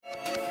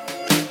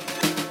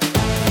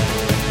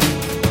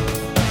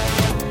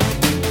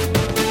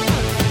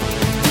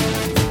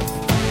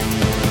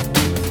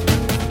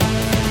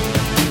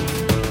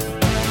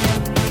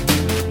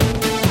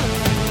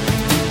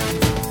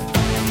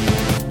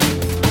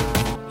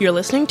You're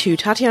listening to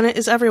Tatiana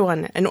is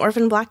Everyone, an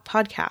Orphan Black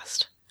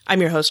podcast. I'm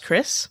your host,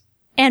 Chris.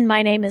 And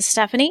my name is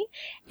Stephanie.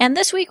 And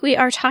this week we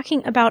are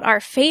talking about our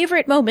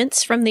favorite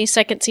moments from the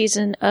second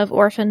season of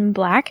Orphan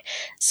Black.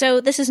 So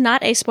this is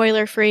not a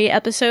spoiler-free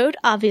episode,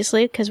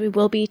 obviously, because we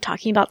will be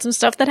talking about some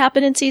stuff that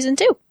happened in season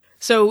 2.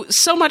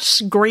 So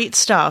much great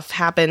stuff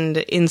happened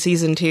in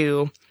season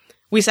 2.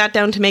 We sat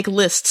down to make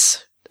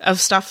lists of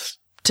stuff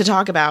to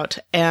talk about,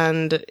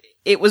 and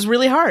it was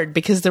really hard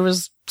because there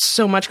was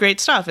so much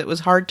great stuff. It was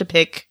hard to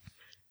pick,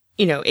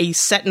 a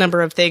set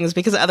number of things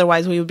because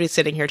otherwise we would be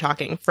sitting here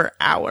talking for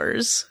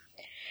hours.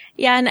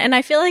 Yeah, and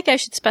I feel like I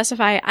should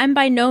specify, I'm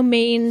by no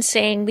means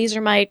saying these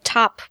are my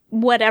top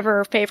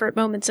whatever favorite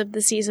moments of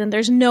the season.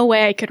 There's no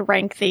way I could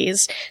rank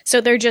these.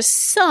 So they're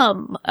just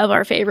some of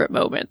our favorite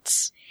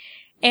moments.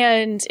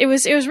 And it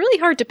was really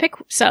hard to pick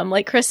some,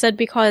 like Chris said,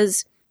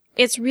 because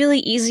it's really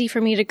easy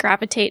for me to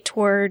gravitate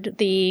toward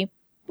the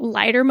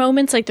lighter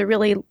moments, like the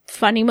really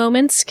funny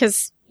moments,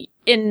 because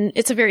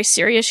it's a very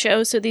serious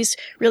show, so these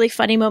really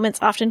funny moments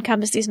often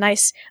come as these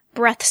nice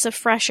breaths of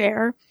fresh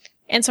air.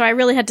 And so I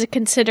really had to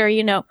consider,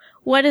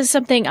 what is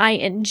something I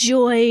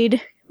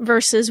enjoyed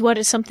versus what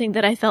is something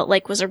that I felt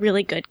like was a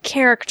really good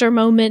character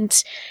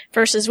moment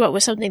versus what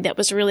was something that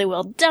was really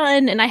well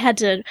done. And I had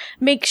to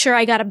make sure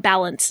I got a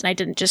balance and I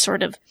didn't just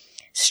sort of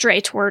stray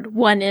toward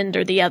one end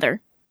or the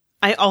other.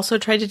 I also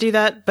tried to do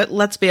that, but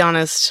let's be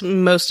honest,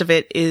 most of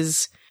it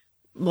is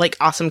like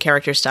awesome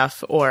character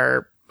stuff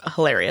or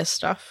hilarious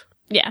stuff.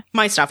 Yeah.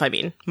 My stuff, I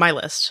mean. My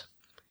list.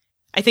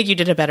 I think you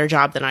did a better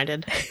job than I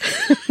did.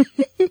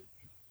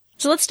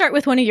 So let's start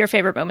with one of your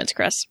favorite moments,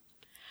 Chris.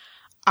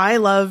 I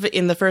love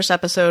in the first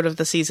episode of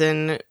the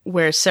season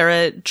where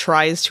Sarah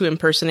tries to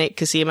impersonate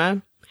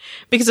Cosima.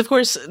 Because, of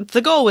course,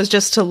 the goal was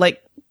just to,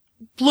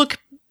 look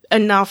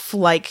enough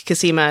like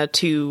Cosima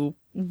to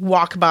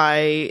walk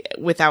by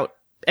without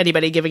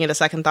anybody giving it a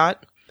second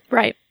thought.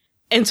 Right.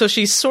 And so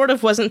she sort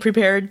of wasn't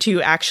prepared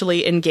to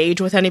actually engage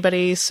with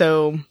anybody,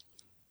 so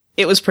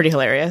it was pretty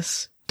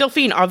hilarious.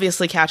 Delphine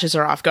obviously catches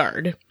her off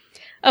guard.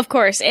 Of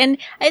course, and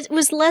it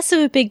was less of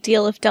a big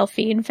deal if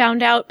Delphine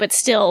found out, but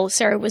still,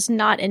 Sarah was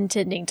not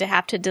intending to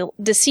have to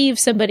deceive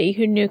somebody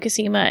who knew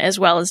Cosima as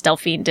well as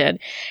Delphine did,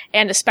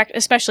 and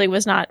especially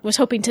was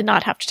hoping to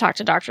not have to talk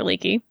to Dr.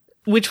 Leakey.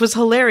 Which was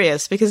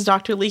hilarious, because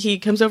Dr.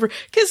 Leakey comes over,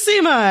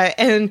 Cosima!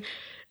 And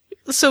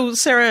so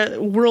Sarah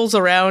whirls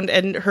around,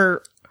 and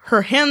her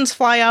hands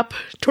fly up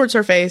towards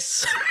her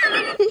face.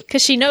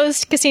 Because she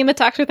knows Cosima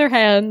talks with her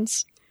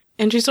hands.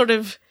 And she sort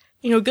of,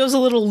 goes a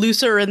little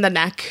looser in the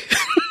neck.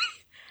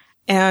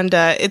 And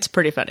it's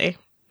pretty funny.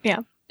 Yeah.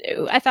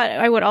 I thought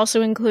I would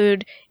also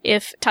include,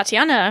 if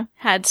Tatiana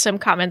had some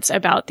comments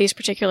about these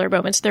particular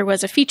moments, there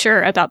was a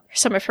feature about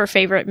some of her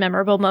favorite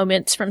memorable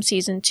moments from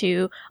season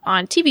 2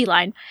 on TV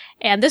Line.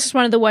 And this is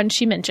one of the ones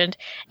she mentioned.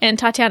 And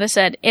Tatiana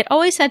said, "It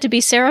always had to be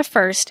Sarah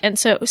first, and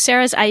so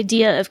Sarah's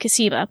idea of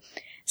Cosima.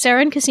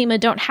 Sarah and Cosima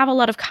don't have a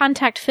lot of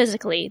contact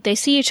physically. They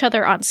see each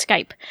other on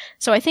Skype.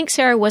 So I think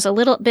Sarah was a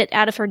little bit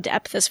out of her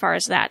depth as far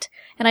as that.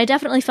 And I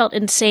definitely felt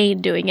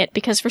insane doing it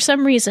because for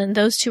some reason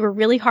those two were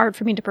really hard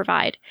for me to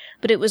provide.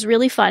 But it was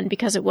really fun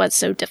because it was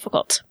so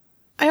difficult."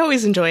 I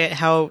always enjoy it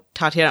how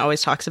Tatiana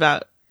always talks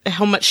about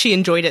how much she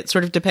enjoyed it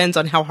sort of depends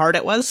on how hard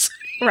it was.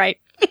 Right.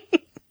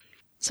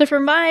 So for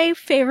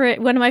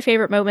one of my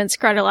favorite moments,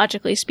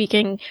 chronologically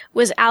speaking,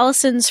 was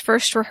Allison's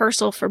first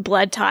rehearsal for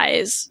Blood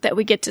Ties that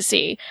we get to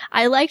see.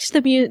 I liked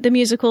the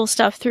musical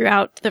stuff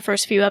throughout the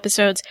first few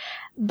episodes,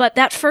 but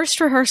that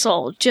first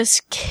rehearsal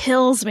just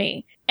kills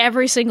me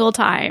every single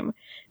time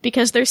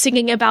because they're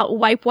singing about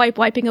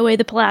wiping away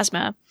the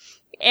plasma.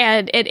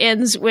 And it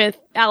ends with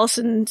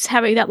Allison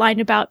having that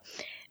line about,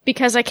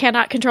 "Because I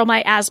cannot control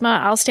my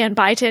asthma, I'll stand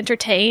by to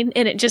entertain,"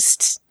 and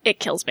it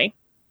kills me.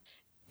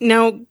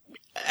 Now,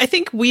 I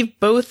think we've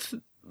both,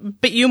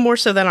 but you more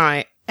so than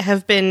I,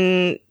 have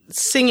been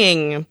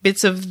singing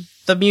bits of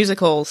the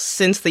musical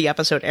since the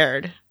episode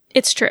aired.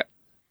 It's true.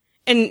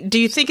 And do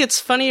you think it's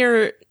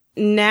funnier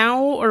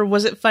now, or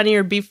was it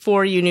funnier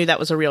before you knew that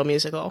was a real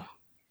musical?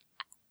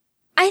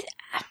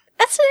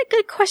 That's a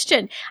good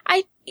question.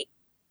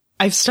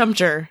 I've stumped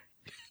her.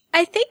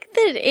 I think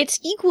that it's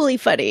equally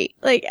funny.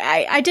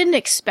 I didn't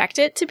expect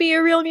it to be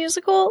a real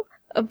musical,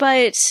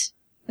 but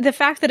the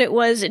fact that it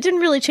didn't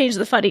really change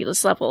the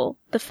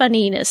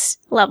funniness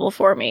level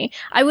for me.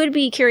 I would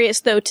be curious,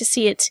 though, to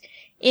see it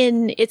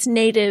in its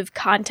native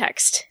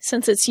context,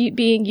 since it's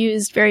being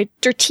used very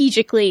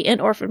strategically in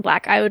Orphan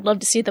Black. I would love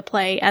to see the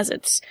play as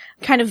it's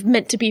kind of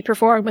meant to be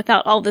performed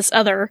without all this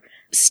other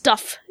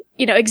stuff,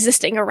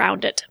 existing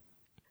around it.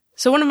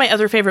 So one of my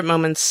other favorite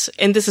moments,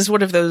 and this is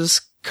one of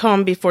those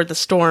calm before the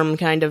storm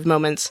kind of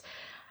moments,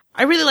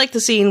 I really like the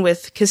scene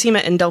with Cosima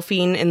and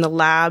Delphine in the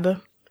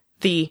lab.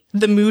 The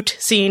moot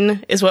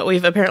scene is what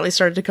we've apparently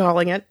started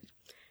calling it.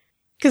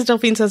 Because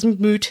Delphine says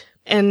moot,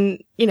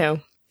 and,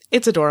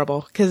 it's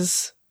adorable,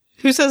 because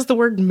who says the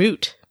word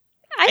moot?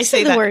 I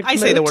say the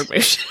word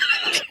moot.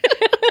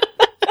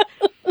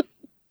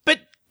 But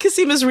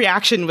Cosima's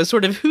reaction was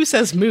sort of, who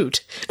says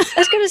moot? I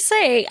was going to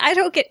say, I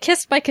don't get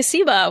kissed by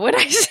Cosima when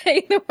I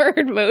say the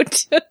word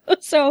moot.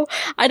 So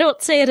I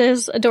don't say it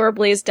as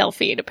adorably as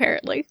Delphine,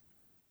 apparently.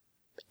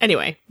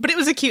 Anyway, but it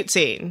was a cute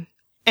scene.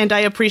 And I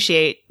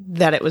appreciate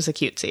that it was a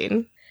cute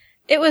scene.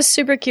 It was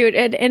super cute.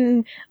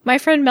 And my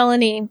friend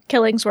Melanie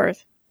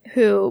Killingsworth,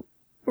 who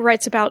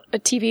writes about a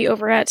TV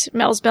over at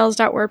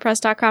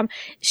melsbells.wordpress.com,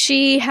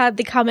 she had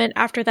the comment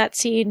after that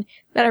scene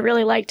that I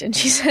really liked, and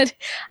she said,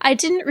 I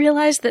didn't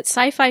realize that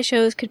sci-fi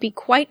shows could be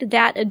quite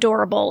that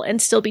adorable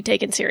and still be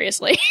taken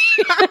seriously.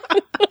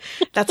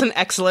 That's an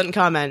excellent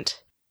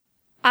comment.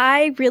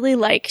 I really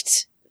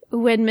liked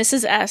when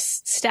Mrs.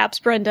 S stabs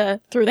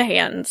Brenda through the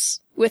hands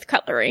with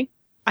cutlery.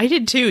 I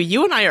did too.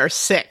 You and I are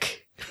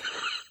sick.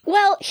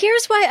 Well,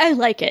 here's why I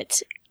like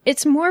it.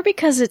 It's more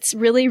because it's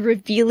really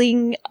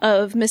revealing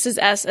of Mrs.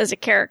 S as a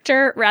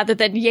character rather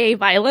than yay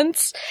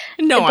violence.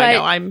 No, but, I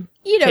know. I'm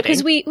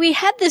because we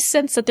had this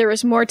sense that there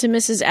was more to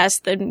Mrs. S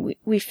than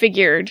we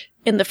figured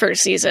in the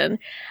first season.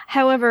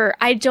 However,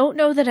 I don't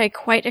know that I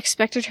quite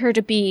expected her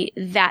to be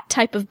that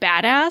type of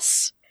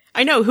badass.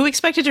 I know. Who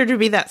expected her to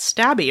be that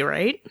stabby,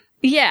 right?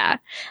 Yeah.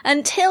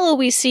 Until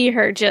we see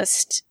her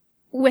just,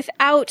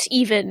 without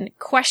even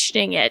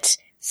questioning it,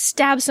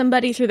 stab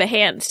somebody through the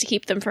hands to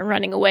keep them from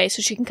running away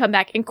so she can come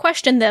back and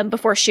question them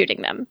before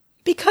shooting them.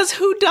 Because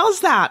who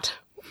does that?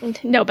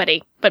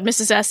 Nobody, but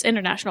Mrs. S,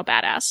 international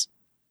badass.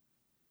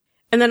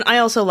 And then I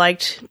also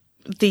liked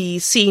the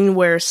scene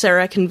where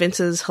Sarah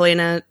convinces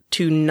Helena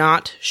to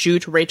not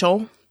shoot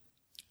Rachel.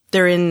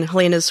 They're in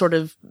Helena's sort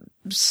of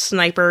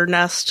sniper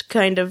nest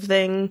kind of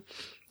thing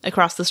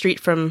across the street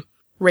from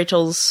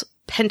Rachel's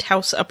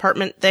penthouse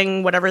apartment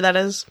thing, whatever that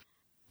is.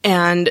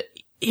 And,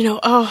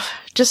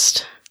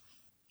 just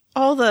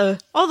all the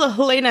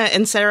Helena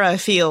and Sarah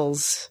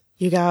feels,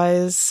 you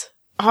guys.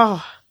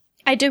 Oh.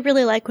 I do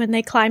really like when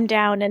they climb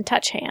down and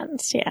touch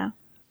hands, yeah.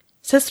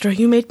 Sister,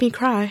 you made me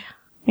cry.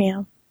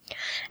 Yeah.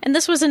 And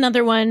this was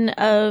another one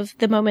of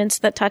the moments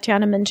that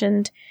Tatiana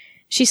mentioned.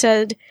 She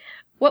said,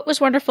 what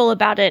was wonderful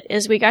about it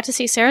is we got to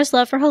see Sarah's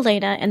love for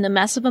Helena and the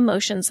mess of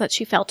emotions that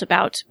she felt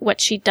about what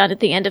she'd done at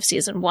the end of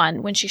season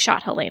 1 when she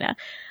shot Helena.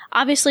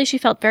 Obviously, she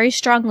felt very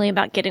strongly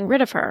about getting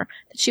rid of her,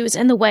 that she was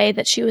in the way,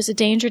 that she was a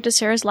danger to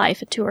Sarah's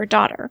life and to her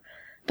daughter.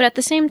 But at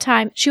the same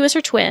time, she was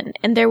her twin,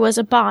 and there was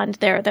a bond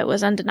there that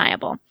was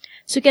undeniable.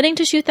 So getting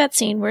to shoot that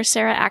scene where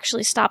Sarah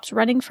actually stops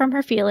running from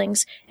her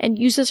feelings and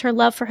uses her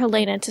love for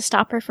Helena to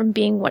stop her from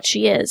being what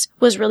she is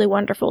was really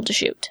wonderful to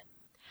shoot.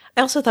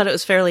 I also thought it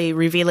was fairly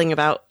revealing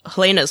about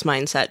Helena's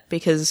mindset,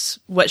 because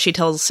what she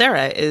tells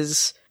Sarah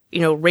is,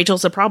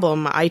 Rachel's a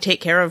problem, I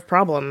take care of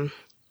problem.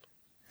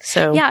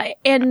 So yeah,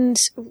 and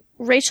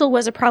Rachel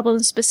was a problem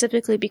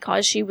specifically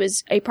because she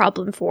was a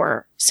problem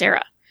for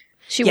Sarah.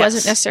 She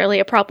wasn't necessarily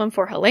a problem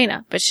for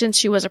Helena, but since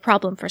she was a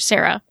problem for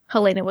Sarah,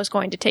 Helena was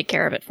going to take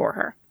care of it for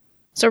her.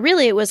 So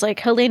really it was like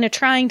Helena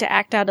trying to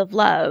act out of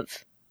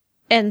love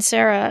and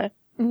Sarah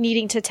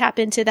needing to tap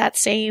into that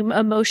same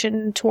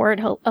emotion toward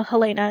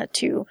Helena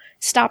to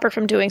stop her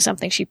from doing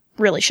something she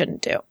really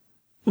shouldn't do.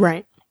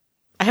 Right.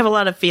 I have a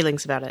lot of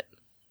feelings about it.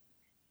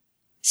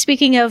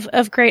 Speaking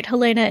of great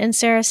Helena and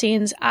Sarah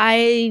scenes,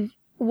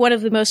 one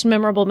of the most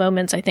memorable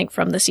moments, I think,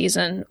 from the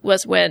season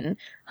was when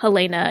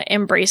Helena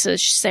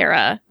embraces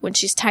Sarah when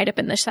she's tied up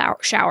in the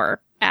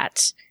shower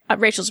at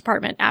Rachel's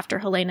apartment after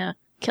Helena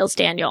kills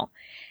Daniel.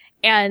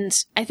 And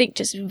I think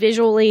just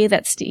visually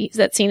that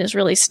scene is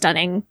really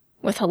stunning,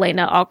 with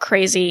Helena all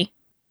crazy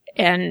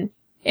and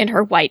in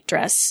her white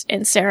dress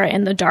and Sarah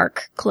in the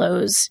dark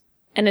clothes.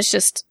 And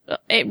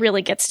it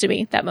really gets to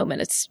me, that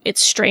moment.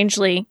 It's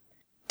strangely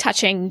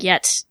touching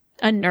yet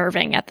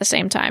unnerving at the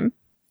same time.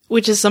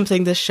 Which is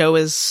something this show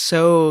is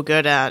so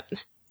good at.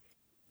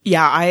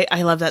 Yeah,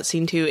 I love that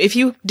scene too. If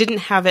you didn't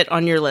have it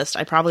on your list,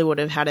 I probably would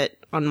have had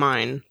it on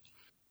mine.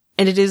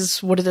 And it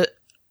is one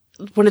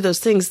of those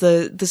things,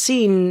 the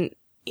scene,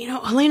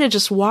 Helena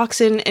just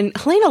walks in, and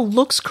Helena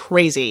looks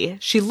crazy.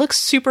 She looks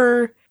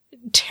super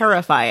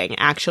terrifying,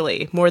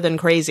 actually, more than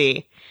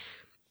crazy.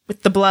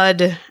 With the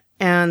blood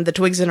and the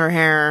twigs in her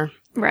hair.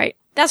 Right.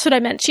 That's what I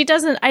meant. She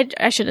doesn't,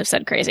 I should have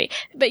said crazy.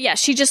 But yeah,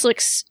 she looks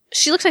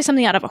like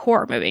something out of a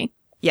horror movie.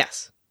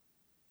 Yes.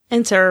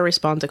 And Sarah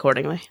responds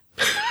accordingly.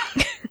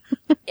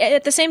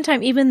 At the same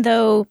time, even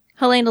though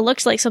Helena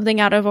looks like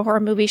something out of a horror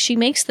movie, she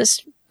makes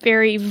this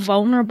very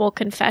vulnerable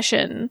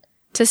confession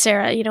to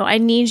Sarah. I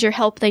need your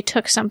help. They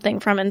took something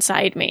from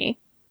inside me.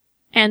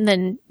 And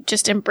then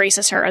just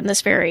embraces her in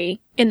this very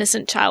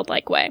innocent,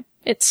 childlike way.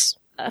 It's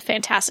a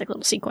fantastic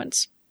little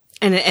sequence.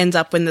 And it ends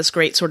up in this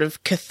great sort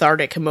of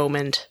cathartic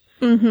moment.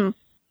 Mm-hmm.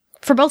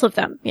 For both of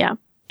them, yeah.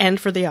 And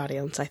for the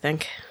audience, I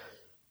think.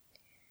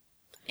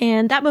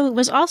 And that moment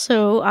was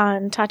also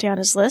on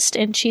Tatiana's list,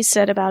 and she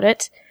said about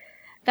it,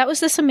 that was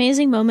this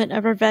amazing moment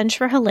of revenge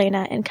for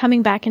Helena and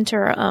coming back into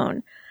her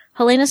own.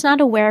 Helena's not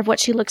aware of what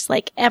she looks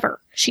like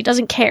ever. She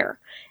doesn't care.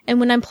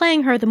 And when I'm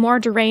playing her, the more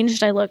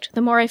deranged I looked,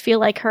 the more I feel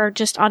like her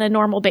just on a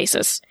normal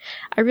basis.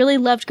 I really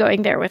loved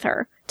going there with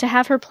her. To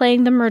have her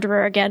playing the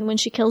murderer again when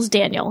she kills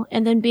Daniel,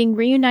 and then being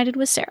reunited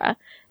with Sarah,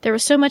 there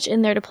was so much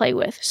in there to play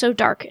with, so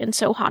dark and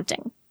so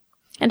haunting.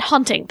 And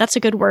haunting, that's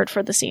a good word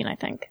for the scene, I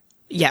think.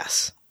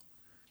 Yes.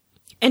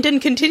 And in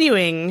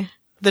continuing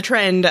the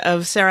trend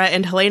of Sarah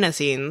and Helena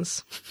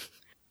scenes,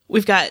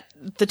 we've got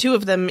the two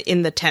of them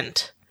in the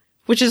tent,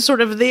 which is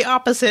sort of the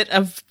opposite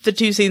of the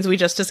two scenes we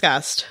just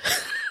discussed.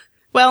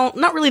 Well,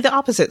 not really the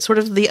opposite, sort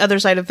of the other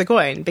side of the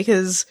coin,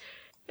 because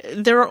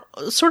there are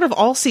sort of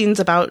all scenes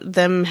about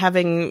them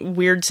having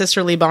weird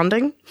sisterly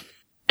bonding.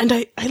 And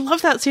I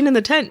love that scene in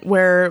the tent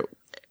where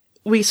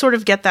we sort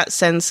of get that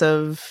sense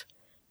of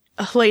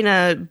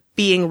Helena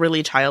being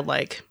really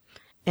childlike.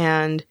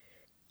 And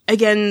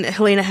again,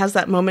 Helena has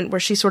that moment where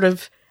she sort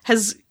of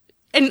has,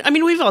 and I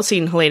mean, we've all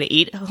seen Helena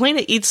eat.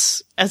 Helena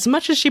eats as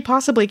much as she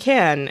possibly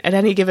can at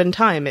any given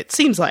time, it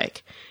seems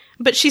like.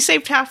 But she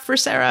saved half for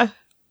Sarah.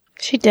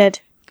 She did.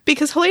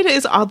 Because Helena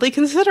is oddly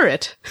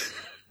considerate.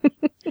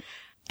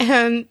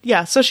 And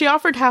yeah, so she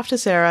offered half to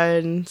Sarah,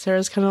 and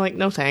Sarah's kind of like,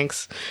 no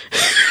thanks.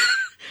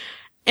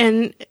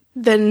 And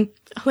then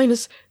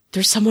Helena's,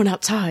 there's someone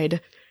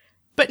outside.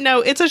 But no,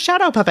 it's a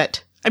shadow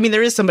puppet. I mean,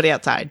 there is somebody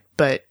outside,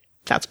 but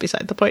that's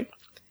beside the point.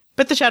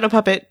 But the shadow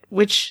puppet,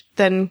 which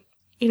then,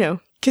 you know,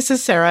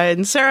 kisses Sarah,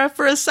 and Sarah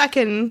for a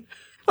second,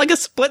 like a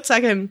split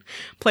second,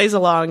 plays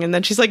along, and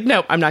then she's like,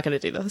 no, I'm not going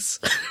to do this.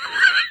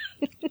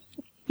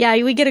 Yeah,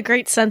 we get a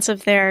great sense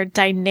of their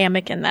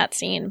dynamic in that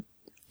scene.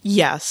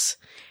 Yes.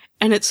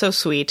 And it's so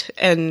sweet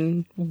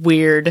and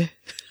weird.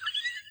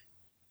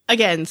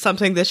 Again,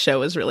 something this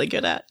show is really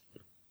good at.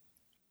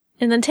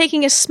 And then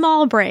taking a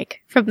small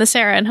break from the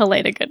Sarah and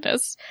Helena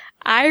goodness,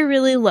 I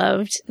really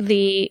loved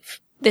the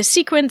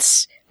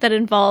sequence that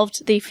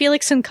involved the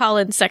Felix and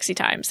Colin sexy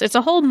times. It's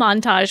a whole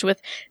montage with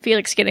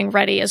Felix getting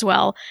ready as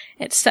well.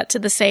 It's set to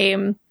the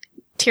same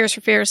Tears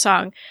for Fears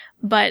song.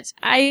 But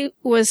I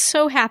was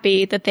so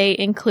happy that they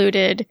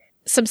included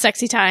some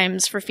sexy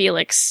times for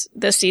Felix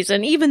this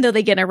season, even though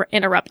they get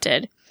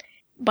interrupted.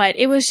 But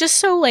it was just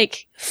so,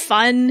 like,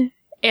 fun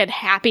and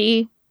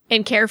happy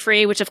and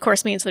carefree, which of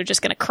course means they're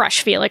just going to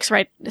crush Felix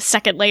right a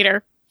second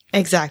later.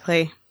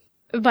 Exactly.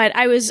 But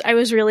I was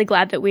really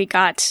glad that we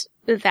got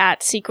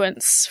that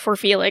sequence for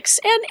Felix,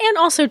 and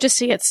also just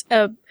see it's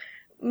a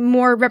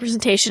more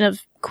representation of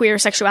queer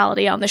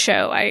sexuality on the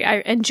show.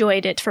 I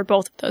enjoyed it for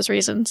both of those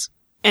reasons.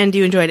 And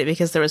you enjoyed it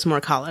because there was more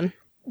Colin.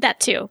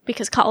 That too,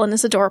 because Colin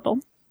is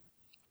adorable.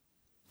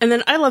 And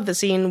then I love the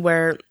scene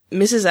where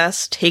Mrs.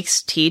 S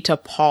takes tea to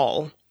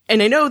Paul.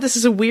 And I know this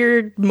is a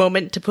weird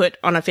moment to put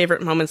on a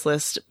favorite moments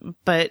list,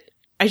 but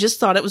I just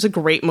thought it was a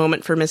great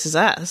moment for Mrs.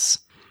 S.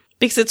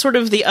 Because it's sort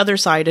of the other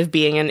side of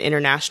being an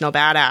international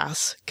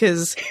badass.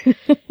 Because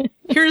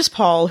here's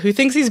Paul, who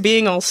thinks he's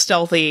being all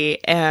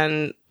stealthy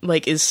and,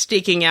 like, is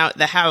staking out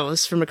the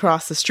house from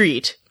across the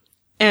street.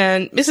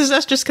 And Mrs.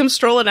 S just comes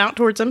strolling out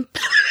towards him.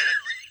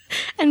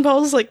 And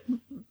Paul's, like,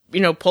 you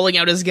know, pulling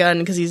out his gun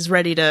because he's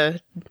ready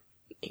to,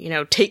 you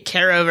know, take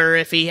care of her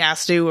if he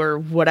has to or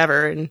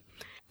whatever. And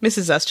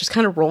Mrs. S just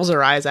kind of rolls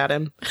her eyes at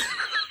him.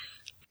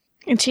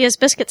 And she has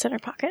biscuits in her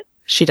pocket.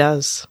 She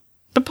does.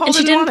 But Paul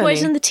didn't want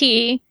poison any. the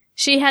tea.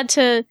 She had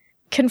to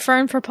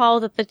confirm for Paul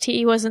that the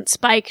tea wasn't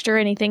spiked or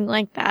anything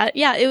like that.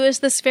 Yeah, it was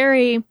this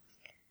very...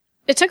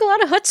 It took a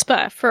lot of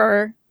chutzpah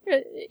for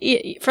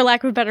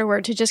lack of a better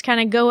word, to just kind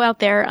of go out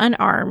there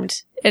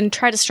unarmed and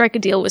try to strike a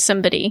deal with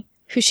somebody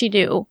who she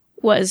knew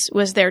was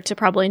there to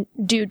probably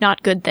do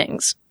not good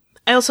things.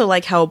 I also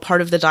like how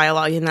part of the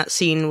dialogue in that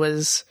scene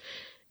was,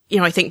 you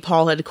know, I think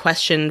Paul had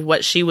questioned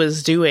what she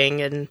was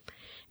doing, and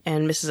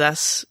Mrs.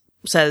 S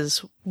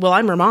says, well,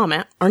 I'm her mom,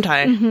 aren't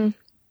I? Mm-hmm.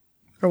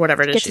 Or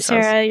whatever it is she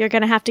says. Sarah, you're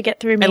going to have to get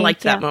through me. I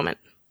liked that moment.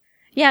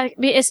 Yeah,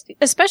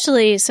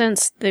 especially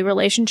since the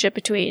relationship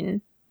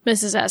between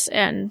Mrs. S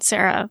and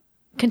Sarah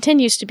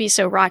continues to be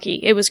so rocky.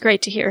 It was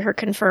great to hear her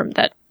confirm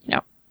that, you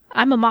know,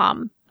 I'm a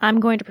mom. I'm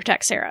going to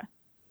protect Sarah.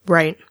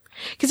 Right.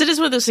 Because it is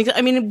one of those things,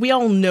 I mean, we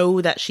all know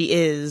that she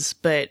is,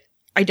 but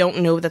I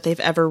don't know that they've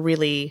ever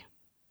really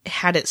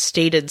had it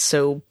stated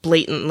so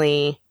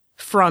blatantly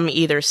from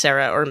either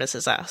Sarah or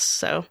Mrs. S.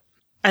 So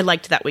I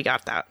liked that we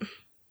got that.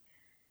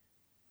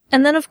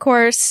 And then, of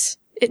course,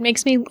 it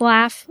makes me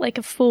laugh like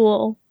a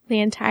fool the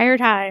entire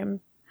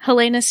time.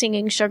 Helena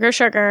singing Sugar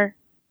Sugar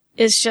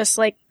is just,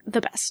 like, the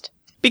best.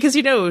 Because,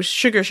 you know,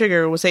 Sugar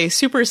Sugar was a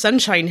super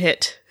sunshine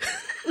hit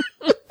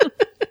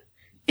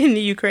in the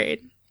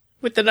Ukraine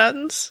with the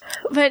nuns.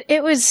 But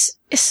it was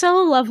so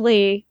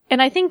lovely. And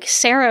I think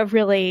Sarah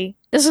really...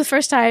 This is the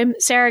first time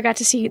Sarah got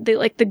to see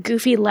the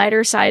goofy,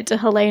 lighter side to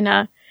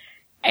Helena.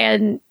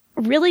 And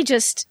really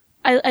just...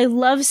 I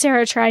love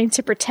Sarah trying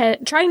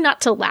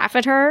not to laugh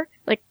at her,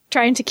 like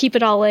trying to keep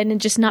it all in and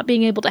just not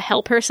being able to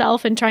help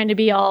herself and trying to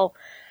be all,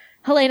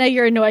 Helena,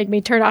 you're annoying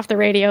me, turn off the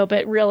radio.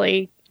 But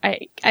really,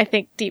 I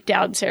think deep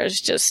down Sarah's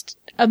just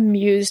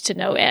amused to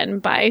no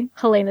end by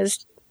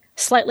Helena's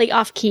slightly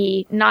off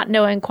key, not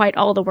knowing quite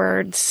all the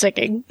words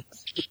singing.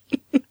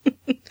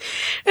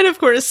 And of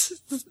course,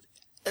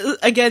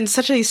 again,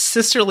 such a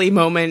sisterly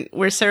moment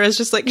where Sarah's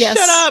just like, Yes.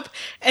 shut up!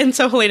 And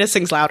so Helena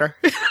sings louder.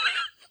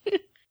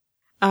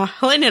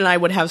 Helena and I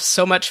would have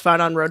so much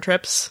fun on road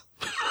trips.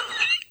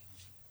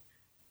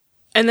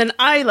 And then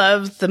I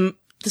love the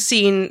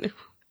scene...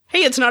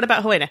 Hey, it's not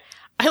about Helena.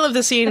 I love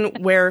the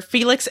scene where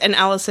Felix and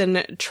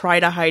Allison try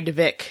to hide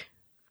Vic.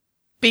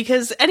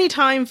 Because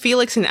anytime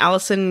Felix and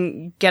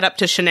Allison get up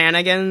to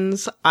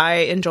shenanigans, I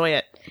enjoy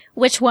it.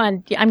 Which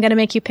one? I'm going to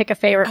make you pick a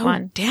favorite Oh,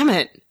 one. damn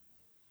it.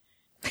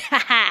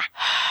 Haha.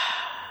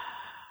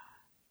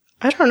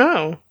 I don't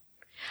know.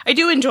 I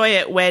do enjoy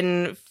it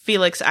when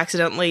Felix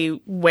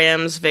accidentally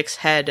whams Vic's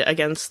head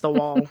against the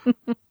wall.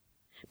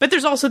 But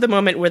there's also the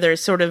moment where they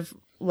sort of,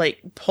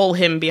 like, pull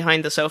him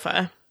behind the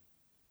sofa.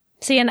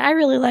 See, and I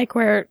really like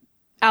where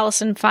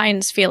Allison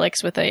finds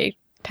Felix with a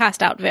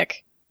passed out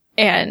Vic,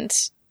 and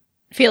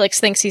Felix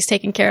thinks he's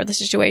taking care of the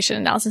situation,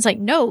 and Allison's like,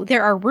 no,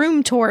 there are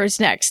room tours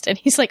next. And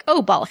he's like,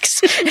 oh,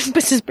 bollocks. And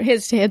puts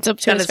his hands up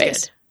to his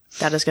face. Good.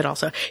 That is good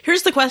also.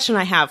 Here's the question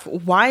I have.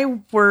 Why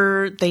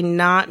were they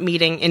not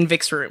meeting in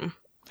Vic's room?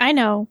 I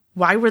know.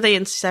 Why were they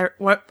in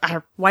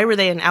why were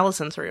they in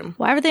Allison's room?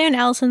 Why were they in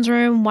Allison's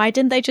room? Why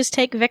didn't they just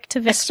take Vic to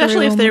Vic's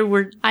Especially room? if they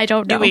were I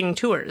don't know. doing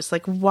tours.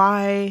 Like,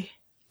 why?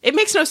 It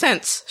makes no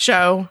sense,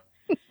 show.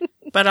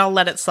 But I'll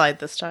let it slide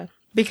this time.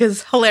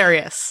 Because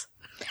hilarious.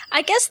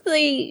 I guess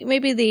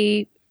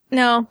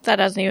no, that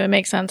doesn't even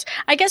make sense.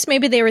 I guess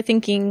maybe they were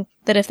thinking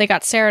that if they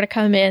got Sarah to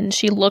come in,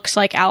 she looks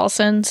like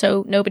Allison,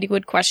 so nobody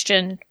would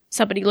question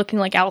somebody looking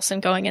like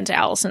Allison going into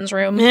Allison's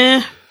room.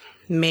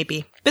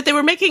 Maybe. But they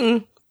were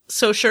making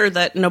so sure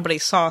that nobody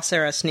saw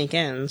Sarah sneak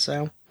in,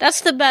 so.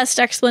 That's the best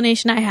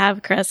explanation I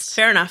have, Chris.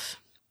 Fair enough.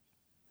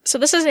 So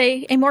this is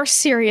a more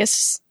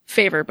serious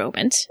favorite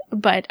moment,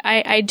 but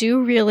I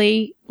do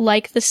really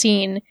like the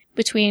scene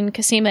between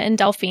Cosima and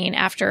Delphine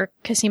after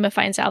Cosima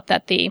finds out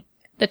that the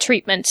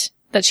treatment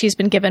that she's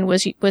been given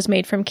was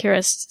made from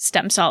Kira's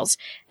stem cells,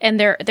 and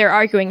they're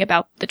arguing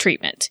about the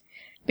treatment,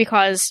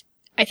 because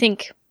I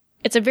think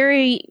it's a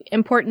very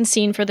important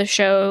scene for the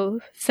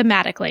show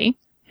thematically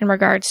in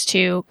regards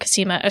to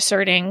Cosima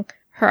asserting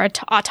her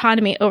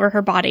autonomy over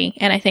her body,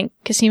 and I think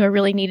Cosima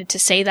really needed to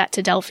say that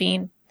to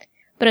Delphine.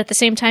 But at the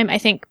same time, I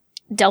think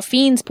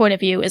Delphine's point of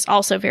view is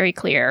also very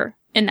clear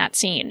in that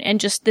scene, and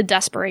just the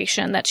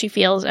desperation that she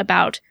feels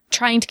about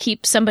trying to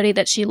keep somebody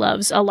that she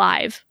loves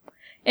alive,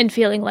 and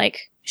feeling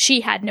like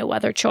she had no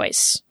other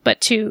choice but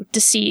to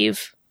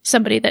deceive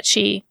somebody that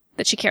she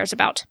cares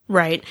about.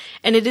 Right.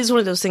 And it is one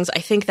of those things, I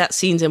think that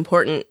scene's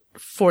important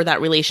for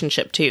that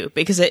relationship too,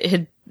 because it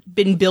had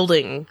been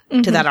building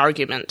to that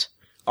argument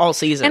all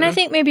season. And I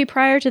think maybe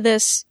prior to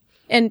this,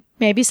 and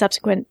maybe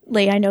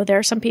subsequently, I know there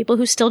are some people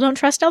who still don't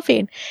trust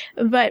Delphine,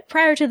 but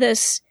prior to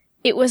this,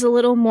 it was a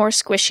little more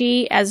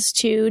squishy as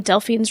to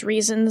Delphine's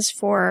reasons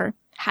for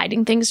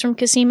hiding things from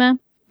Cosima.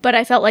 But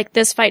I felt like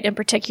this fight in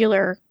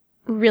particular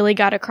really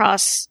got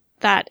across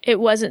that it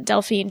wasn't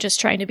Delphine just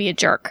trying to be a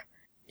jerk.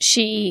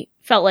 She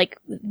felt like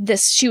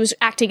she was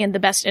acting in the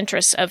best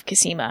interests of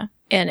Cosima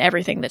in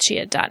everything that she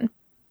had done.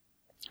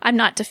 I'm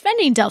not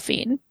defending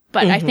Delphine,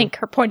 but I think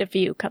her point of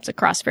view comes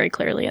across very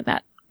clearly in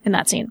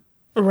that scene.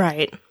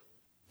 Right.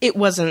 It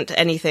wasn't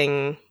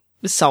anything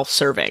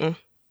self-serving.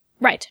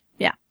 Right.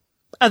 Yeah.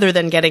 Other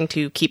than getting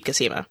to keep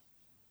Cosima.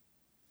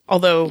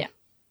 Although,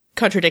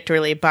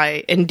 contradictorily,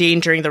 by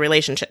endangering the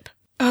relationship.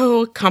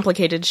 Oh,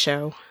 complicated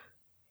show.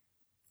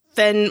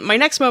 Then my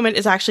next moment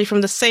is actually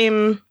from the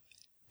same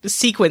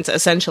sequence,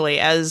 essentially,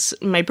 as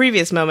my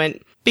previous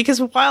moment, because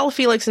while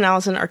Felix and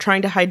Allison are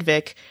trying to hide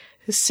Vic,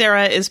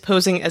 Sarah is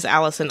posing as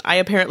Allison. I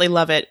apparently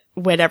love it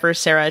whenever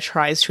Sarah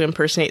tries to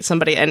impersonate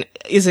somebody and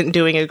isn't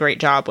doing a great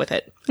job with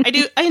it.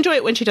 I enjoy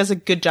it when she does a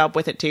good job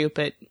with it too,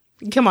 but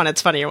come on,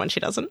 it's funnier when she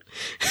doesn't.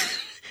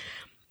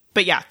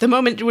 But yeah, the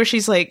moment where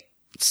she's like,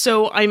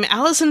 so I'm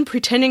Allison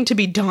pretending to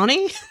be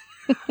Donnie?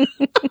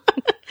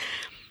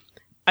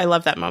 I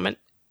love that moment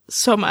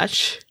so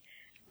much.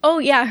 Oh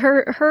yeah,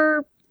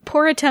 her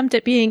poor attempt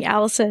at being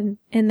Allison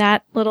in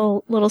that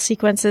little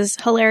sequence is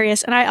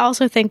hilarious, and I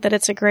also think that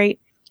it's a great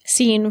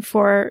scene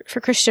for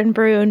Christian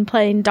Brun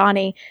playing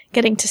Donnie.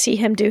 Getting to see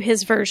him do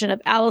his version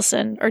of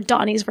Allison, or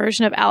Donnie's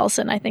version of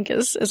Allison, I think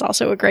is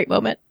also a great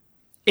moment.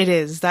 It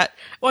is. That,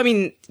 well, I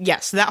mean,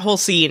 yes, that whole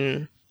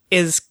scene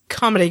is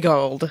comedy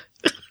gold.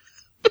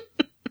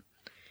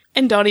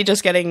 And Donnie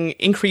just getting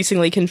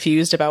increasingly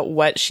confused about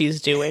what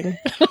she's doing.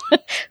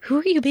 Who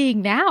are you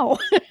being now?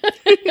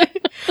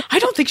 I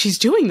don't think she's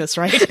doing this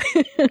right.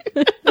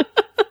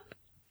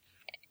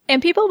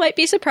 And people might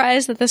be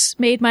surprised that this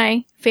made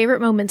my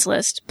favorite moments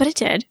list, but it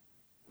did,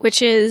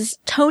 which is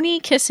Tony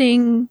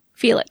kissing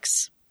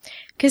Felix.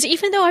 Because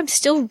even though I'm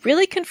still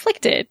really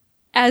conflicted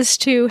as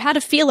to how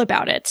to feel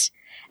about it,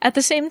 at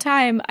the same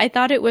time, I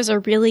thought it was a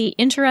really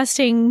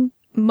interesting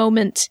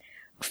moment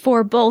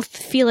for both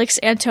Felix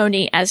and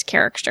Tony as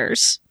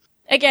characters.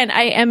 Again,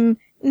 I am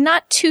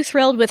not too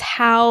thrilled with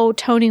how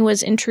Tony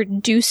was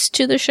introduced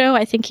to the show.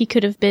 I think he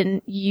could have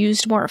been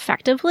used more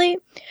effectively.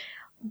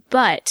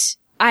 But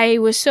I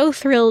was so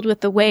thrilled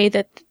with the way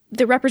that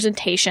the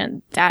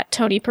representation that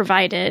Tony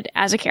provided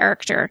as a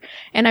character.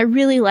 And I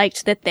really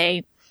liked that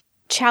they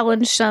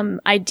challenged some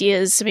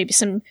ideas, maybe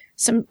some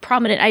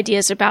prominent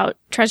ideas about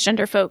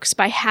transgender folks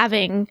by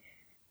having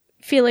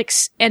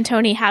Felix and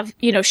Tony have,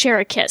 share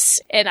a kiss.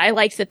 And I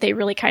liked that they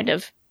really kind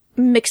of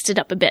mixed it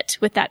up a bit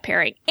with that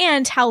pairing,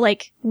 and how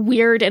like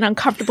weird and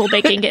uncomfortable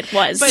making it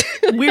was.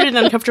 But weird and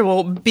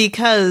uncomfortable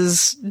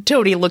because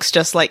Tony looks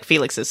just like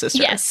Felix's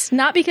sister. Yes,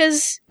 not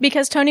because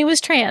Tony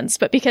was trans,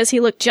 but because he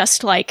looked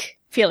just like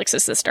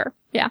Felix's sister.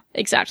 Yeah,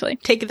 exactly.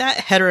 Take that,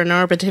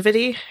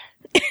 heteronormativity.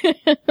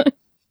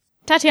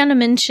 Tatiana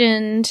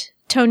mentioned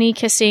Tony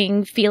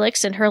kissing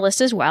Felix in her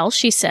list as well.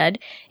 She said,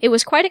 "It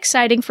was quite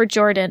exciting for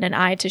Jordan and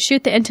I to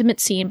shoot the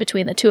intimate scene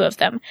between the two of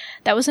them.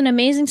 That was an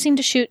amazing scene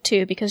to shoot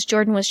too, because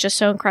Jordan was just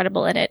so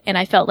incredible in it, and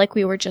I felt like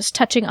we were just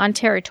touching on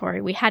territory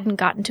we hadn't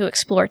gotten to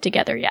explore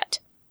together yet."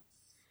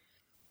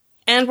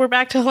 And we're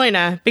back to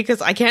Helena,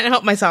 because I can't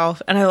help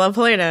myself, and I love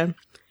Helena.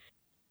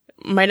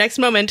 My next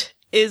moment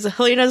is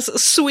Helena's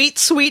sweet,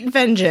 sweet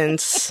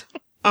vengeance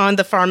on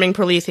the farming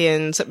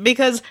Proletheans,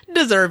 because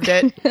deserved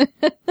it.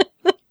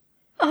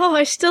 Oh,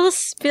 I still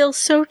feel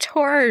so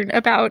torn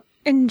about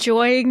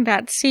enjoying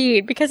that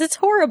scene, because it's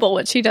horrible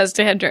what she does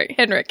to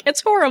Henrik.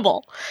 It's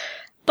horrible.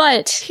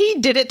 But he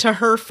did it to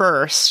her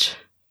first.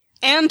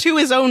 And to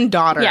his own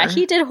daughter. Yeah,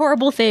 he did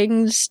horrible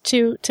things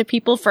to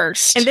people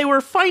first. And they were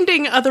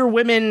finding other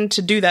women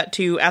to do that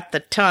to at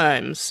the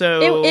time,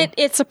 so...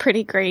 It's a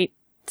pretty great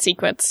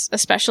sequence,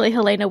 especially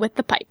Helena with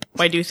the pipe.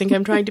 Why do you think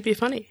I'm trying to be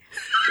funny?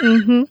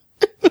 Mm-hmm.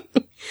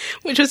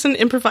 Which is an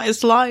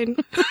improvised line.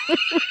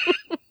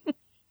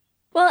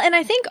 Well, and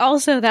I think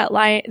also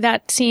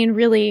that scene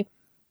really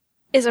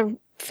is a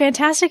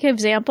fantastic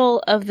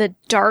example of the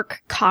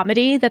dark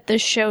comedy that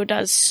this show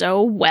does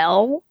so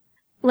well.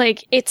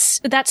 Like,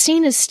 that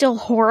scene is still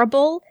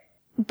horrible,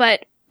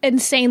 but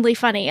insanely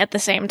funny at the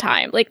same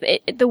time. Like,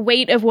 the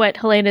weight of what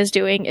Helena's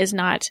doing is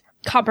not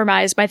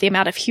compromised by the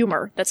amount of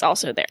humor that's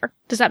also there.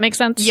 Does that make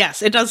sense?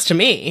 Yes, it does to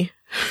me.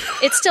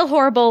 It's still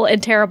horrible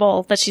and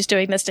terrible that she's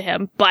doing this to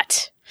him,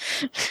 but...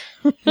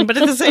 But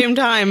at the same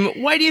time,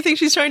 why do you think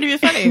she's trying to be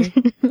funny?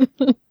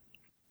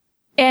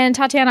 And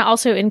Tatiana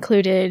also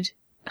included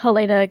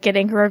Helena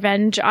getting her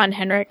revenge on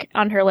Henrik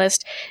on her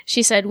list.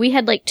 She said, "We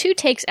had like 2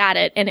 takes at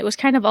it, and it was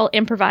kind of all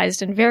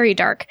improvised and very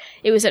dark.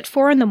 It was at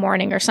 4 a.m.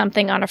 or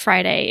something on a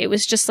Friday. It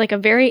was just like a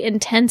very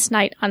intense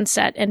night on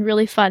set and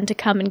really fun to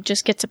come and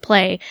just get to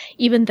play,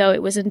 even though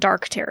it was in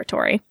dark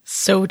territory."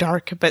 So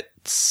dark, but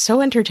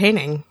so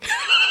entertaining.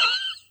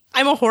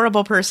 I'm a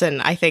horrible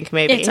person, I think,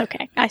 maybe. It's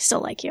okay. I still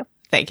like you.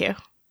 Thank you.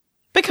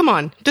 But come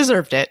on,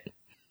 deserved it.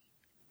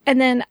 And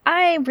then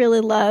I really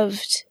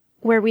loved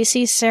where we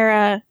see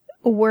Sarah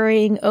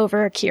worrying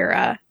over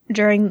Kira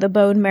during the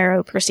bone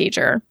marrow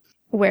procedure,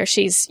 where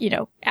she's,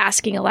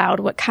 asking aloud,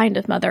 "What kind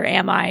of mother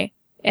am I?"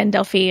 And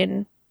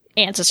Delphine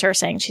answers her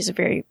saying she's a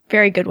very,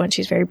 very good one.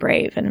 She's very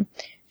brave and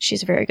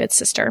she's a very good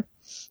sister.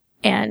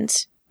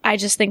 And I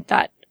just think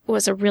that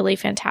was a really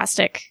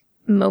fantastic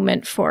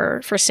moment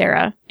for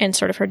Sarah and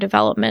sort of her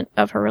development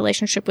of her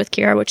relationship with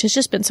Kira, which has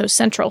just been so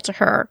central to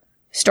her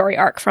story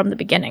arc from the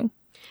beginning.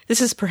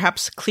 This is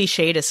perhaps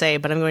cliche to say,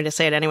 but I'm going to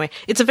say it anyway.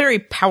 It's a very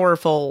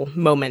powerful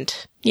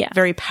moment. Yeah.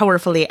 Very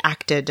powerfully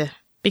acted.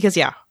 Because,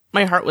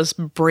 my heart was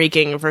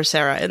breaking for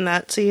Sarah in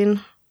that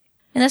scene.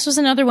 And this was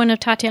another one of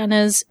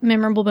Tatiana's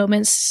memorable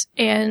moments,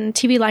 and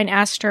TV Line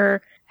asked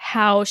her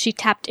how she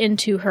tapped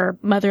into her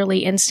motherly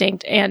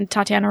instinct, and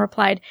Tatiana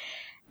replied,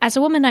 "As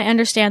a woman, I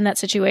understand that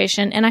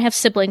situation, and I have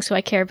siblings who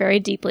I care very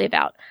deeply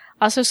about.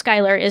 Also,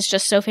 Skylar is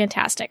just so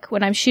fantastic.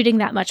 When I'm shooting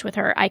that much with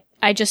her,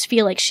 I just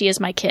feel like she is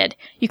my kid.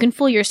 You can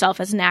fool yourself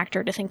as an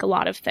actor to think a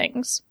lot of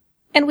things."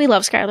 And we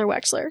love Skylar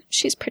Wexler.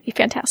 She's pretty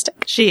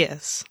fantastic. She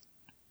is.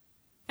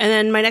 And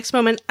then my next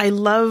moment, I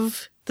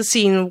love the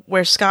scene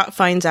where Scott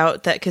finds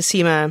out that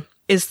Cosima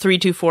is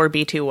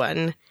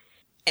 324B21.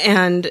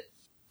 And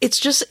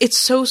it's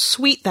so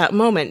sweet, that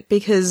moment,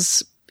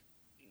 because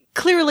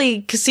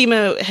clearly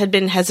Cosima had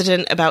been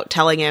hesitant about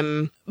telling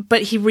him,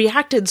 but he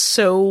reacted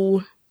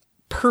so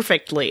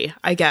perfectly,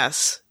 I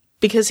guess,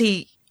 because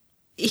he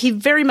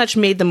very much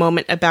made the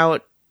moment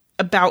about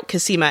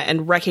Cosima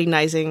and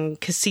recognizing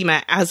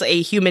Cosima as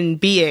a human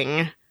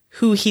being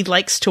who he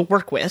likes to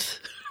work with,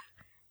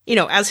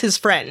 as his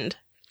friend,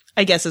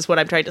 I guess is what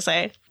I'm trying to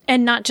say.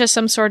 And not just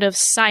some sort of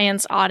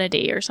science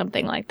oddity or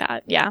something like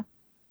that, yeah.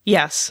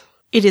 Yes.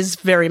 It is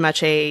very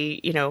much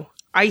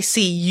I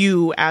see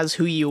you as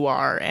who you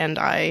are, and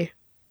I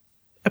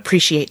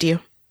appreciate you.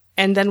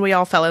 And then we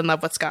all fell in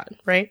love with Scott,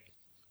 right?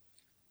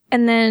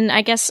 And then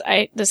I guess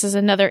this is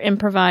another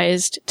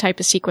improvised type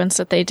of sequence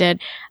that they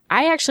did.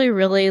 I actually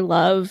really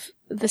love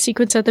the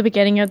sequence at the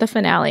beginning of the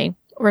finale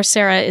where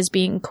Sarah is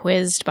being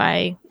quizzed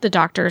by the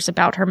doctors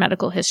about her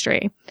medical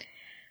history.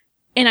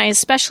 And I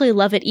especially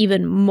love it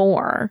even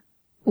more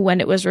when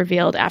it was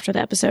revealed after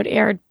the episode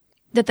aired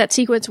that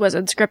sequence was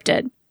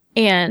unscripted.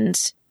 And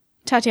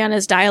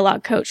Tatiana's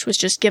dialogue coach was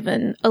just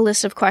given a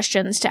list of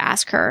questions to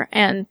ask her,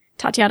 and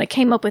Tatiana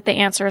came up with the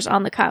answers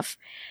on the cuff.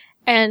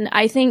 And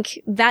I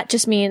think that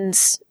just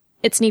means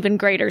it's an even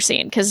greater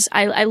scene, because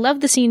I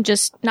love the scene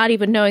just not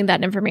even knowing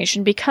that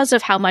information because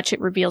of how much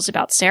it reveals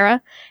about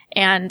Sarah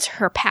and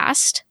her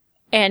past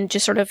and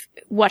just sort of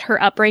what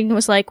her upbringing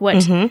was like,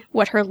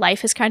 what her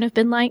life has kind of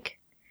been like.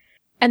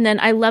 And then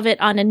I love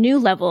it on a new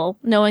level,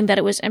 knowing that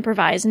it was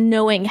improvised,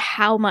 knowing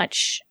how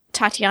much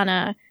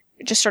Tatiana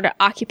just sort of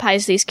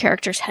occupies these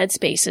characters'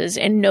 headspaces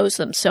and knows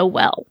them so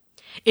well.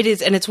 It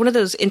is, and it's one of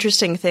those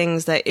interesting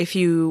things that if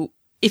you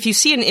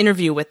see an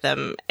interview with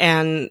them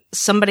and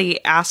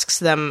somebody asks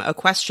them a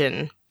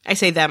question, I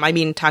say them, I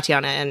mean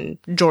Tatiana and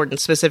Jordan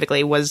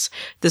specifically was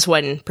this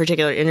one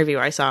particular interview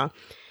I saw.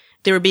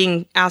 They were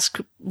being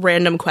asked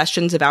random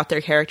questions about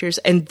their characters,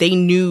 and they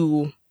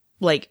knew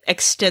like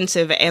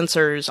extensive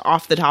answers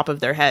off the top of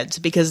their heads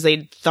because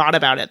they'd thought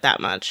about it that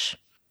much.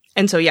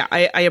 And so, yeah,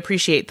 I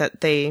appreciate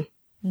that they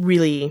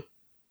really,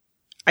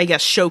 I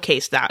guess,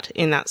 showcased that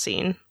in that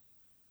scene.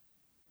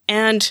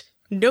 And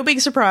no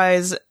big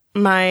surprise,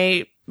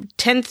 my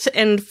 10th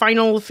and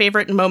final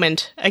favorite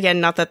moment,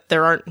 again, not that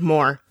there aren't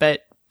more,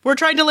 but we're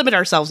trying to limit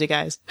ourselves, you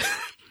guys.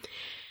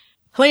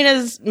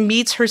 Helena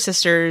meets her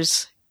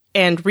sisters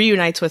and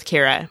reunites with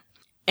Kira.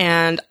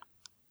 And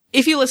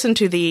if you listen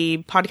to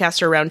the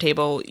Podcaster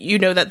Roundtable, you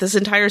know that this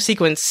entire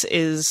sequence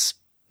is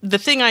the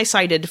thing I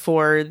cited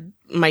for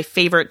my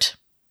favorite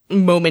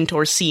moment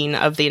or scene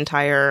of the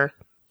entire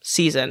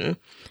season.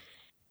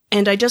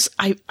 And I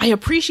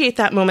appreciate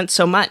that moment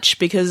so much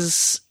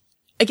because,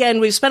 again,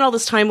 we've spent all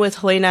this time with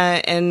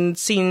Helena and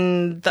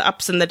seen the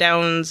ups and the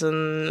downs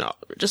and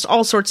just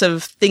all sorts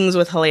of things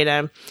with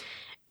Helena.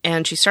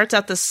 And she starts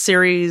out this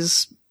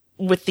series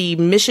with the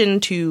mission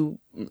to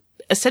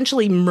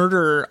essentially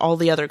murder all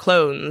the other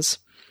clones.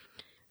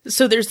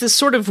 So there's this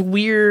sort of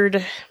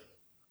weird,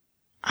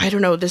 I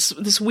don't know,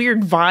 this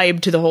weird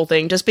vibe to the whole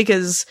thing, just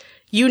because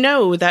you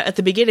know that at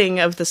the beginning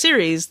of the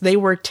series, they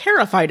were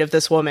terrified of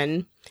this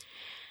woman.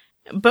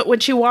 But when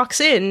she walks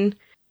in,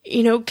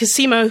 you know,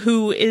 Cosima,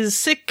 who is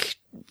sick,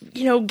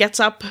 you know, gets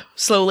up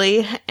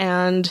slowly,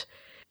 and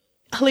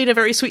Helena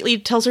very sweetly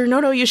tells her,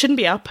 no, you shouldn't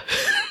be up.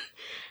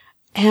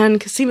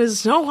 And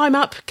Cosima's, no, I'm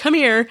up, come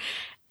here.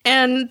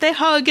 And they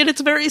hug, and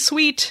it's very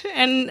sweet,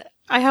 and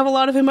I have a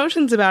lot of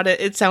emotions about it,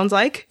 it sounds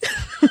like.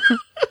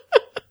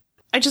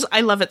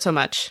 I love it so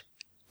much.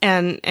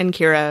 And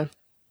Kira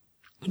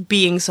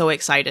being so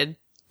excited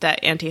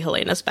that Auntie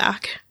Helena's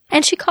back.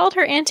 And she called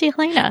her Auntie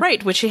Helena.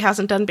 Right, which she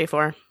hasn't done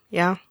before.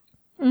 Yeah.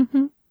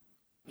 Mm-hmm.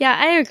 Yeah,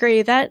 I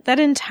agree. That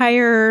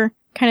entire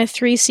kind of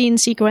 3-scene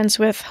sequence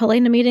with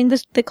Helena meeting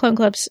the Clone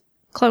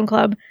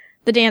Club,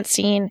 the dance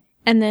scene,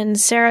 and then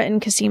Sarah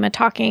and Cosima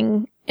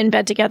talking in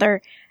bed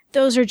together,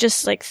 those are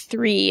just like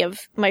 3 of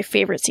my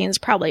favorite scenes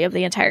probably of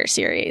the entire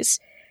series.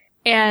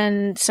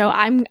 And so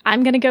I'm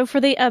going to go for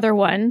the other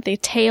one, the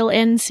tail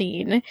end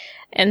scene,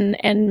 and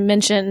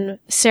mention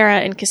Sarah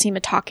and Cosima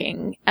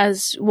talking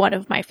as one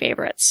of my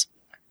favorites,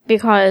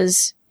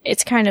 because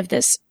it's kind of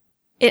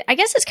I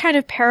guess it's kind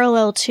of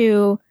parallel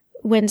to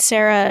when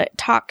Sarah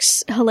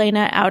talks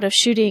Helena out of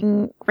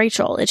shooting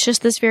Rachel. It's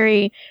just this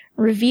very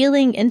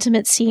revealing,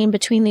 intimate scene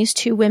between these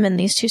 2 women,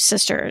 these 2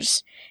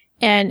 sisters,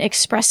 and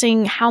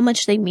expressing how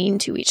much they mean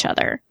to each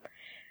other.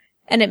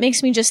 And it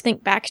makes me just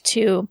think back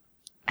to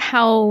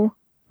how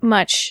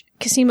much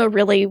Cosima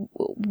really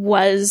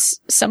was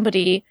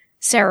somebody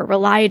Sarah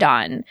relied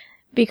on,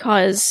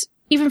 because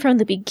even from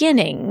the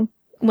beginning,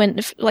 when,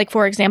 like,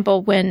 for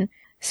example, when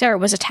Sarah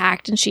was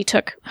attacked and she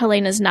took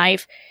Helena's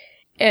knife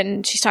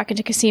and she's talking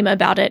to Cosima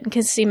about it, and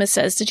Cosima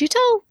says, did you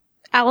tell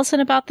Allison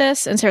about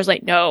this? And Sarah's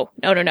like, no.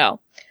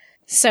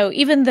 So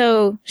even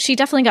though she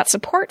definitely got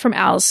support from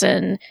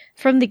Allison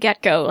from the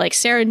get-go, like,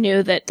 Sarah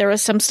knew that there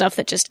was some stuff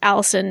that just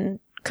Allison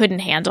couldn't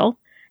handle.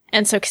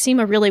 And so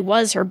Cosima really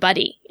was her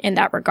buddy in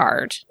that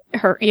regard,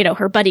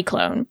 her buddy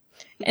clone.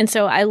 And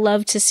so I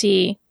love to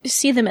see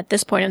them at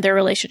this point in their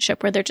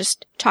relationship where they're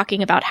just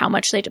talking about how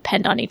much they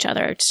depend on each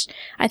other. It's,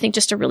 I think,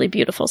 just a really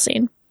beautiful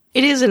scene.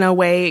 It is, in a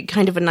way,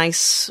 kind of a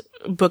nice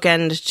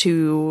bookend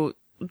to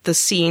the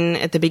scene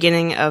at the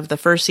beginning of the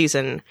first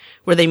season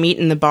where they meet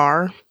in the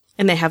bar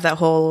and they have that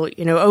whole,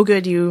 oh,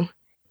 good, you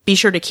be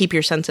sure to keep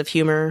your sense of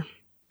humor.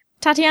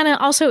 Tatiana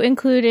also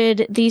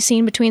included the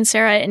scene between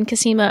Sarah and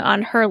Cosima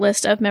on her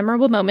list of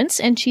memorable moments,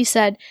 and she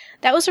said,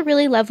 that was a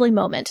really lovely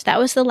moment. That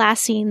was the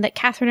last scene that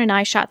Catherine and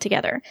I shot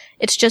together.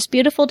 It's just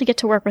beautiful to get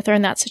to work with her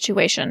in that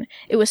situation.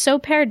 It was so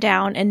pared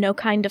down and no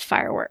kind of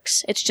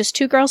fireworks. It's just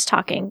 2 girls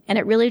talking, and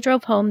it really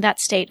drove home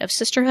that state of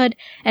sisterhood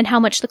and how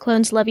much the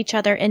clones love each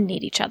other and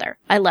need each other.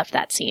 I loved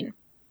that scene.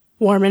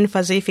 Warm and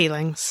fuzzy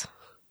feelings.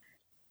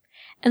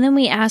 And then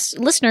we asked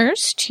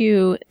listeners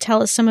to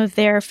tell us one of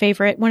their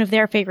favorite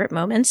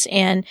moments,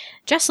 and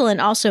Jesselyn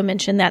also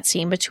mentioned that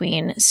scene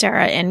between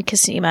Sarah and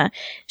Cosima.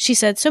 She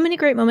said, so many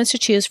great moments to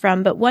choose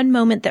from, but one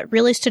moment that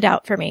really stood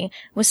out for me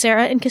was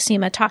Sarah and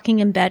Cosima talking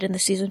in bed in the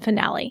season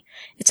finale.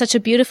 It's such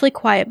a beautifully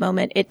quiet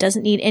moment, it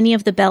doesn't need any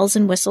of the bells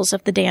and whistles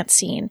of the dance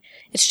scene.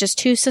 It's just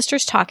 2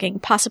 sisters talking,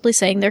 possibly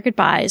saying their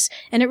goodbyes,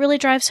 and it really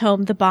drives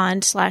home the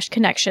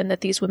bond/connection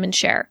that these women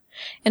share.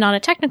 And on a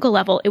technical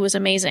level, it was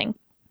amazing.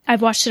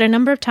 I've watched it a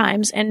number of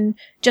times, and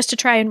just to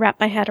try and wrap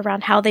my head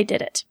around how they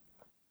did it.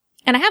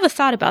 And I have a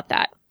thought about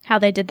that, how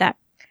they did that.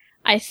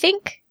 I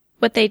think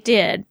what they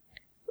did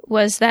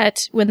was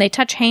that when they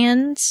touch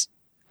hands,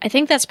 I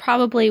think that's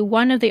probably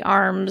one of the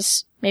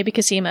arms, maybe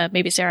Cosima,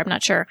 maybe Sarah, I'm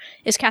not sure,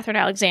 is Catherine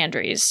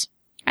Alexandri's.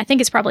 I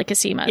think it's probably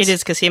Cosima's. It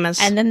is Cosima's.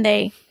 And then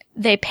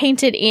they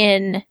painted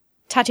in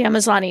Tatiana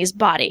Maslany's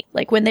body.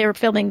 Like when they were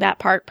filming that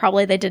part,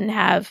 probably they didn't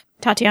have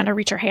Tatiana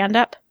reach her hand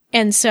up.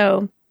 And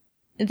so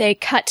they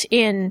cut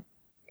in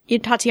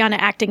Tatiana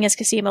acting as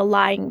Cosima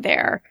lying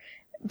there.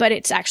 But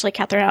it's actually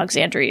Catherine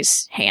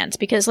Alexandri's hands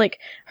because like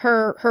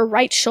her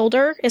right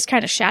shoulder is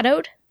kind of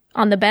shadowed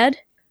on the bed.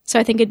 So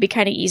I think it'd be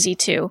kind of easy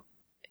to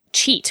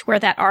cheat where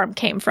that arm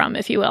came from,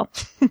 if you will.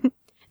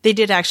 They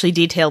did actually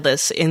detail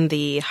this in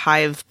the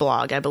Hive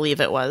blog, I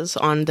believe it was,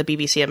 on the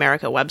BBC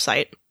America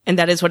website. And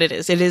that is what it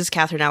is. It is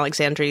Catherine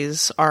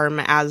Alexandri's arm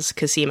as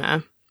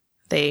Cosima.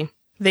 They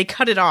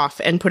cut it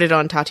off and put it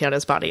on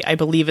Tatiana's body, I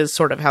believe is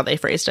sort of how they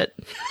phrased it.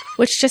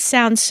 Which just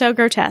sounds so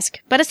grotesque,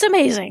 but it's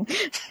amazing.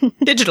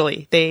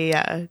 Digitally. They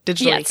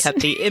digitally cut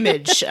the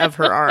image of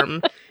her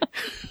arm.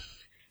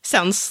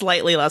 Sounds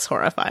slightly less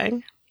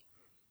horrifying.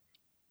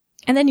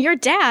 And then your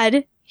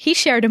dad, he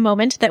shared a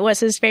moment that was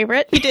his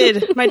favorite. He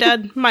did. My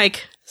dad,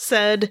 Mike,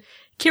 said,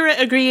 Kira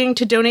agreeing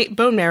to donate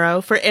bone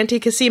marrow for Auntie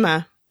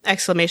Cosima! !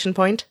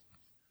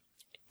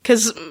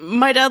 Because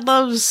my dad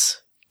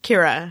loves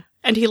Kira,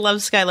 and he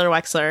loves Skylar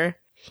Wexler.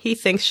 He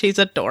thinks she's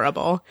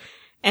adorable.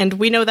 And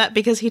we know that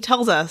because he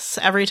tells us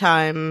every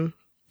time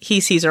he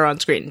sees her on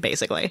screen,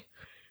 basically.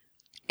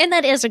 And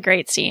that is a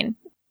great scene.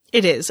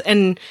 It is.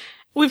 And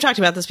we've talked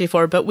about this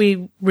before, but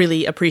we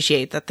really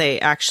appreciate that they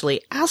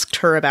actually asked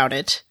her about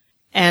it.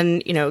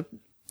 And, you know,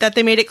 that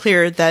they made it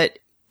clear that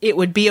it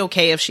would be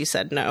okay if she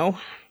said no.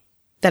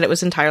 That it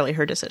was entirely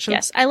her decision.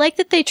 Yes. I like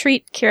that they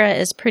treat Kira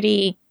as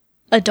pretty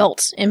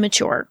adult and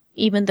mature.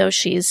 Even though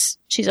she's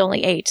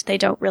only 8, they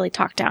don't really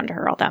talk down to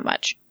her all that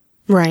much.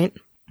 Right.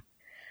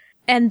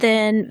 And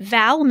then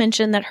Val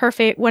mentioned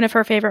that one of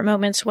her favorite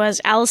moments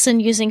was Allison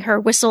using her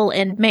whistle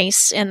and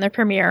mace in the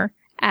premiere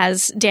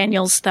as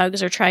Daniel's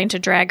thugs are trying to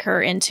drag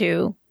her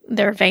into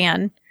their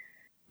van.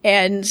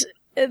 And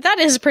that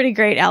is a pretty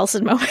great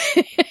Allison moment.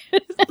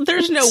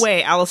 There's no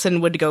way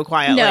Allison would go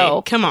quietly.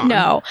 No. Come on.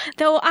 No.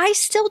 Though I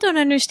still don't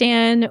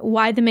understand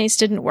why the mace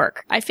didn't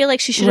work. I feel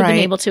like she should have been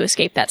able to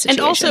escape that situation.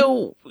 And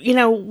also, you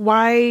know,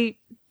 why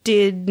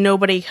did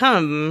nobody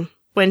come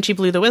when she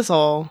blew the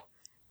whistle?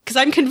 Because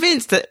I'm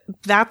convinced that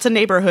that's a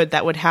neighborhood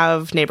that would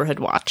have Neighborhood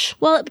Watch.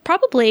 Well,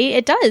 probably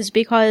it does,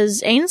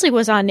 because Ainsley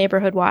was on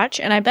Neighborhood Watch,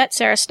 and I bet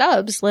Sarah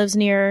Stubbs lives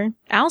near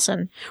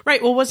Allison.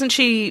 Right. Well, wasn't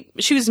she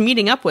was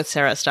meeting up with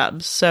Sarah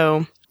Stubbs,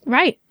 so...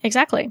 Right.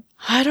 Exactly.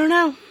 I don't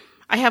know.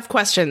 I have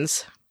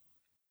questions.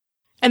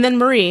 And then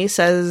Marie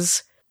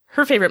says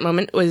her favorite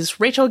moment was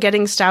Rachel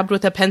getting stabbed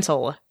with a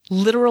pencil.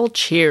 Literal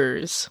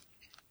cheers.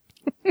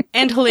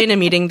 And Helena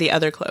meeting the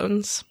other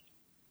clones.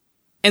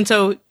 And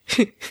so...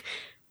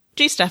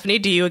 Gee, Stephanie,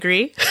 do you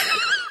agree?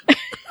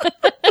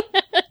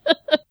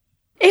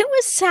 It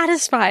was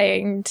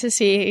satisfying to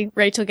see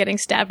Rachel getting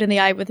stabbed in the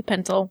eye with a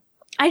pencil.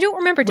 I don't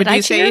remember. Did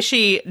I cheer? Would you say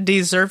she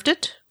deserved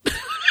it?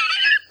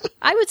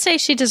 I would say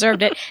she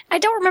deserved it. I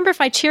don't remember if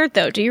I cheered,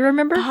 though. Do you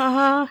remember?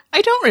 I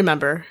don't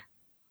remember.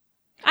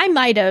 I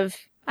might have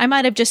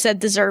just said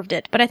deserved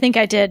it, but I think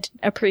I did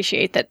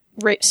appreciate that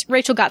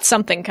Rachel got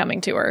something coming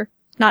to her.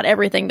 Not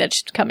everything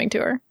that's coming to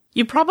her.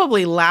 You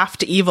probably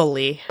laughed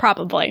evilly.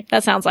 Probably.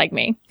 That sounds like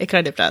me. It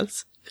kind of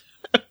does.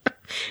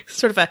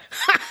 Sort of a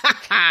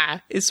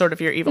ha is sort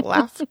of your evil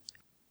laugh.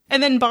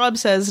 And then Bob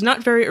says,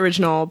 not very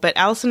original, but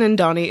Allison and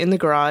Donnie in the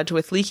garage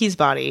with Leaky's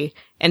body,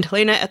 and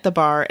Helena at the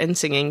bar and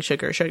singing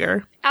Sugar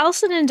Sugar.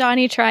 Allison and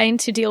Donnie trying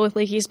to deal with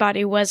Leaky's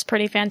body was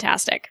pretty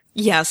fantastic.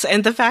 Yes,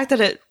 and the fact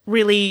that it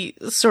really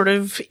sort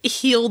of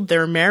healed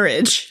their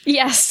marriage.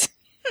 Yes.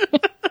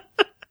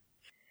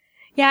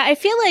 Yeah, I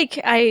feel like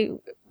I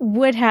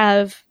would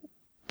have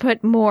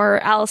put more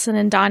Allison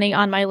and Donnie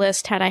on my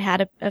list had I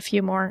had a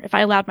few more, if I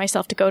allowed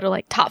myself to go to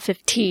like top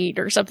 15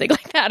 or something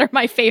like that, or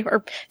my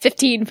favorite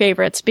 15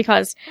 favorites,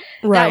 because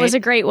that was a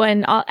great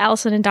one.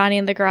 Allison and Donnie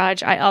in the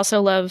garage. I also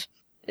love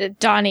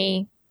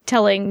Donnie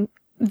telling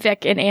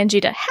Vic and Angie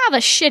to have a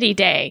shitty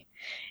day.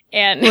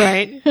 And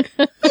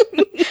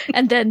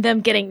and then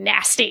them getting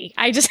nasty.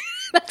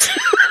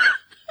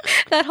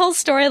 That whole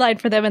storyline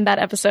for them in that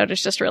episode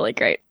is just really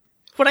great.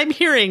 What I'm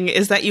hearing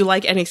is that you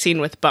like any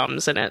scene with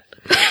bums in it.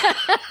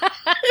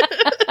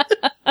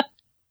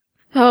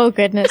 Oh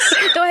goodness.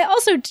 Though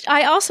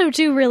I also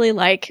do really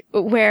like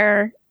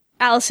where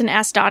Allison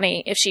asked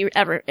Donnie if he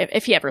ever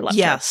loved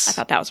her. I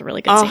thought that was a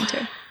really good scene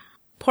too.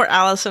 Poor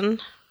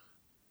Allison.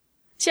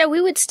 So yeah, we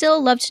would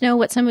still love to know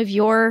what some of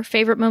your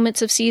favorite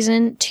moments of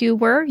season 2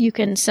 were. You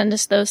can send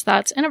us those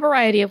thoughts in a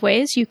variety of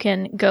ways. You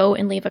can go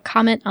and leave a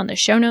comment on the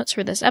show notes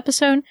for this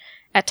episode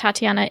at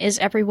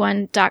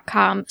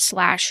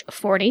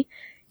TatianaIsEveryone.com/40.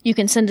 You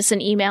can send us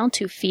an email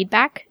to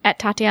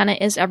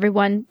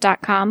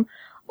feedback@TatianaIsEveryone.com,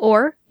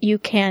 Or you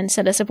can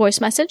send us a voice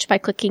message by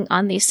clicking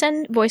on the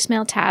Send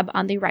Voicemail tab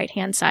on the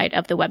right-hand side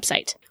of the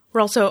website.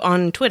 We're also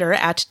on Twitter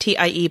at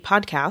TIE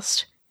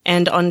Podcast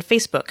and on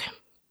Facebook.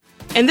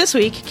 And this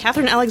week,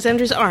 Catherine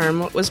Alexander's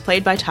arm was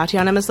played by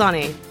Tatiana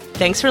Maslany.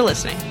 Thanks for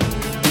listening.